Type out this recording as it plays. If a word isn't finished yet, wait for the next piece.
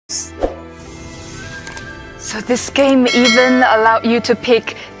So this game even allowed you to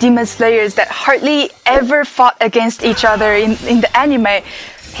pick demon slayers that hardly ever fought against each other in the anime.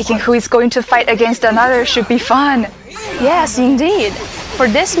 Picking who is going to fight against another should be fun. Yes, indeed. For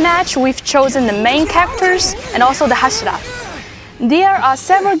this match, we've chosen the main characters and also the Hashira. There are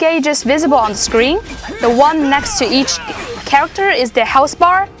several gauges visible on the screen. The one next to each character is their health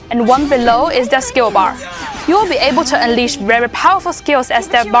bar, and one below is their skill bar. You will be able to unleash very powerful skills as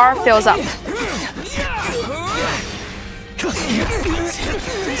their bar fills up.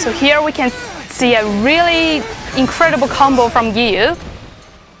 So here we can see a really incredible combo from Giyu.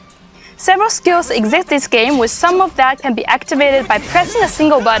 Several skills exist in this game, with some of that can be activated by pressing a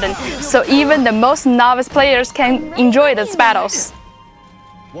single button, so even the most novice players can enjoy these battles.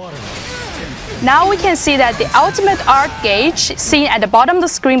 Now we can see that the ultimate art gauge, seen at the bottom of the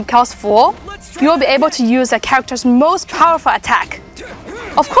screen, becomes full. You will be able to use a character's most powerful attack.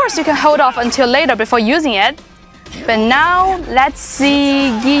 Of course, you can hold off until later before using it. But now, let's see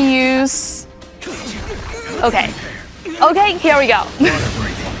Giyu's... Okay, here we go.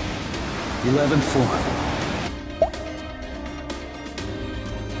 11 form.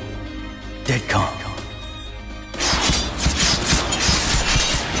 Dead calm.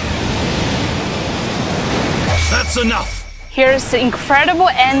 That's enough. Here's the incredible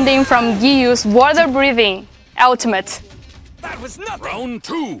ending from Giyu's water breathing ultimate. That was nothing. Round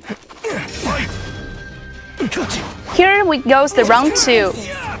 2. Fight. Here goes the round 2.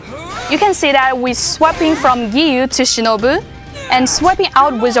 You can see that we're swapping from Giyu to Shinobu, and swapping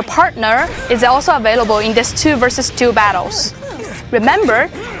out with your partner is also available in this 2 versus 2 battles. Remember,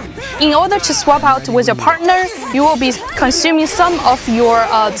 in order to swap out with your partner, you will be consuming some of your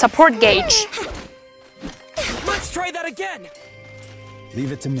support gauge. Let's try that again.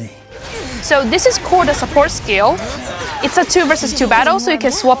 Leave it to me. So this is called a support skill. It's a 2 versus 2 battle, so you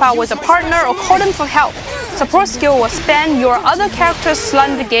can swap out with a partner or call them for help. Support skill will spend your other character's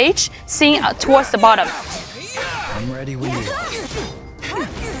slender gauge, seen towards the bottom. I'm ready when you are.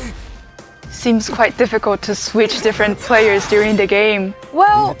 Seems quite difficult to switch different players during the game.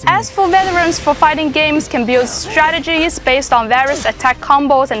 Well, as for veterans for fighting games can build strategies based on various attack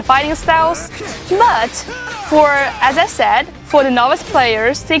combos and fighting styles, but as I said, for the novice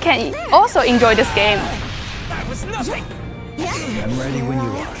players, they can also enjoy this game. That was nothing. I'm ready when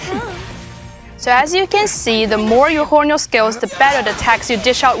you are. So as you can see, the more you hone your skills, the better the attacks you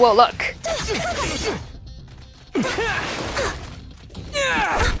dish out will look.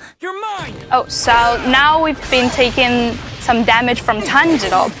 You're mine. Oh, so now we've been taking some damage from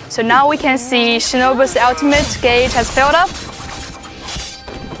Tanjiro. So now we can see Shinobu's ultimate gauge has filled up.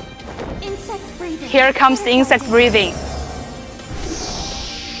 Here comes the insect breathing.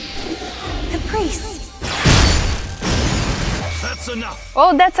 The priest. That's enough.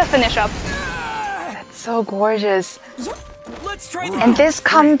 Oh, that's a finish up. That's so gorgeous. Let's try that. And this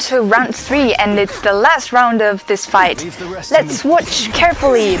comes to round 3, and it's the last round of this fight. Let's watch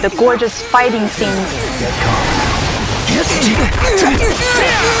carefully the gorgeous fighting scenes.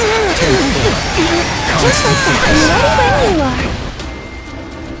 Just like that, I'm ready when you are.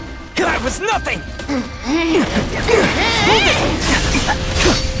 That was nothing.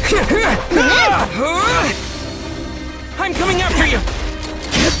 I'm coming after you.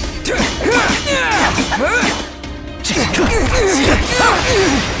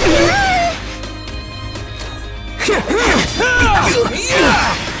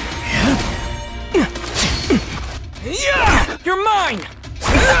 You're mine.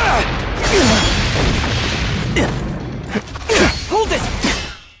 Hold it.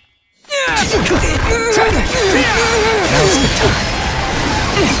 Now's the time.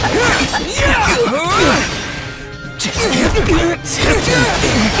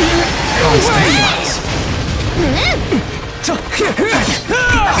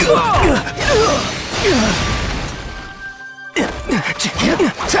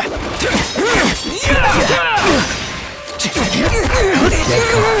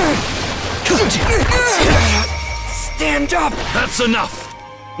 Stand up. That's enough.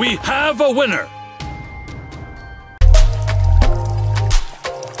 We have a winner.